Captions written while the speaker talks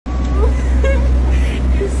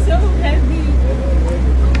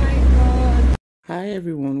Hi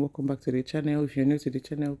everyone, welcome back to the channel. If you're new to the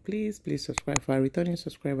channel, please subscribe. For our returning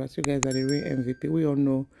subscribers, you guys are the real MVP. We all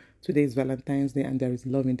know today is Valentine's Day and there is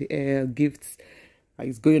love in the air. Gifts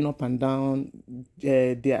is going up and down.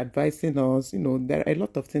 They're advising us. You know, there are a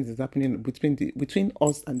lot of things is happening between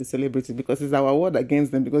us and the celebrities, because it's our word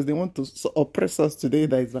against them, because they want to oppress us today.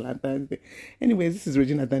 That is Valentine's Day. Anyways, this is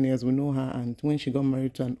Regina Daniels. We know her, and when she got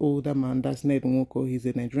married to an older man, that's Ned Nwoko. He's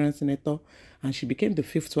a Nigerian senator, and she became the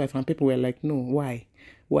fifth wife. And people were like, "No, why?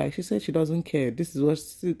 Why?" She said she doesn't care. This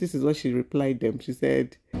is what she replied them. She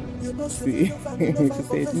said, "See," she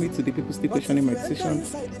said, "Me to the people still questioning my decision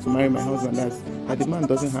to marry my husband. That the man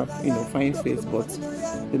doesn't have, fine face, but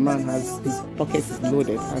the man has his pocket is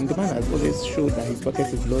loaded, and the man has always showed that his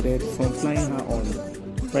pocket is loaded from flying her on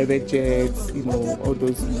private jets, all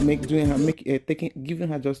those giving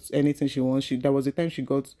her just anything she wants. There was a time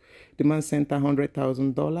the man sent her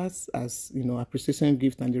 $100,000 as appreciation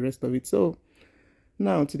gift and the rest of it. So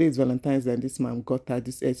now today is Valentine's Day, and this man got her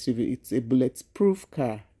this SUV. It's a bulletproof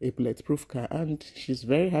car, and she's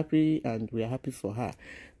very happy, and we are happy for her.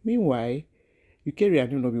 Meanwhile, Yukeri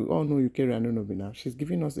Anunobi, we all know Yukeri Anunobi now. She's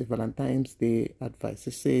giving us a Valentine's Day advice. She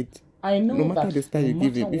said, I know no matter that the style you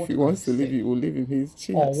give him, if he wants to leave you, will leave him.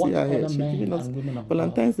 She her here. She's giving us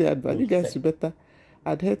Valentine's Day advice. You guys should better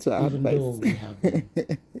adhere to her advice. Even though we have been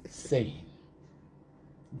saying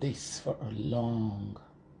this for a long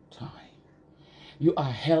time, you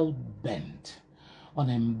are hell-bent on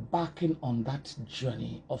embarking on that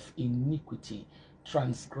journey of iniquity,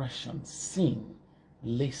 transgression, sin,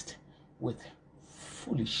 laced with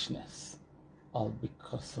foolishness, all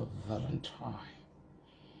because of Valentine.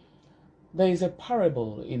 There is a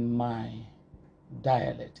parable in my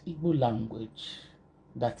dialect, Igbo language,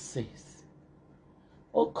 that says,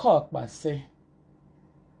 "O kokpa se,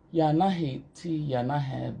 yanahe ti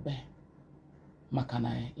yanahe be,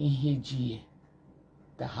 makana ihe jiye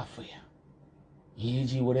gahafu ya. Ihe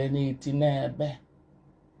ji were n'eti n'ebe,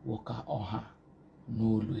 woka oha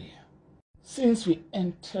n'olu ya." Since we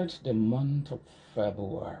entered the month of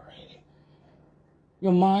February,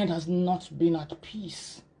 your mind has not been at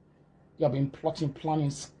peace. You have been plotting,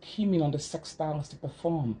 planning, scheming on the sex styles to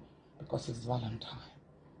perform because it's Valentine.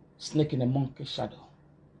 Snake in a monkey shadow,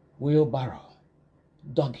 wheelbarrow,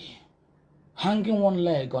 doggy, hanging one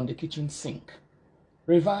leg on the kitchen sink,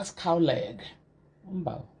 reverse cow leg.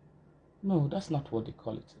 No, that's not what they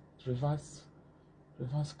call it. Reverse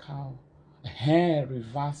cow.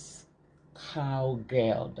 Reverse cow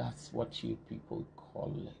girl. That's what you people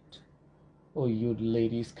call it. Oh, you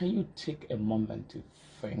ladies, can you take a moment to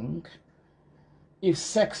think? If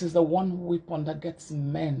sex is the one weapon that gets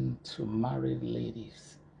men to marry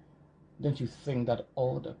ladies, don't you think that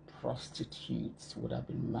all the prostitutes would have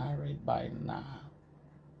been married by now?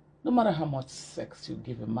 No matter how much sex you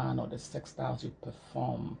give a man or the sex styles you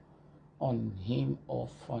perform on him or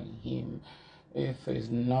for him, if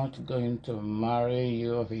he's not going to marry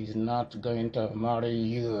you, he's not going to marry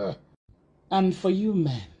you. And for you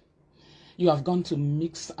men, you have gone to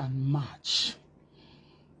mix and match,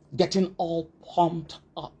 getting all pumped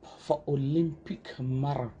up for Olympic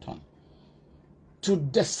marathon to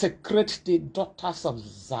desecrate the daughters of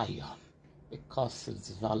Zion because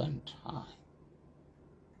it's Valentine.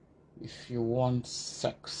 If you want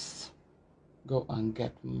sex, go and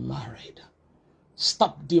get married.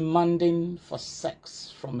 Stop demanding for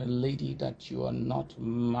sex from a lady that you are not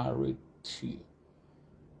married to.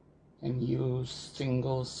 And you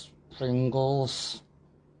single Pringles,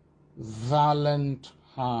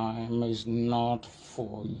 Valentine is not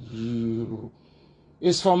for you.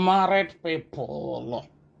 It's for married people.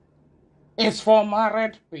 It's for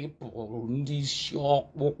married people. This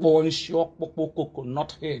shock,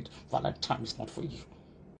 not head. Valentine is not for you.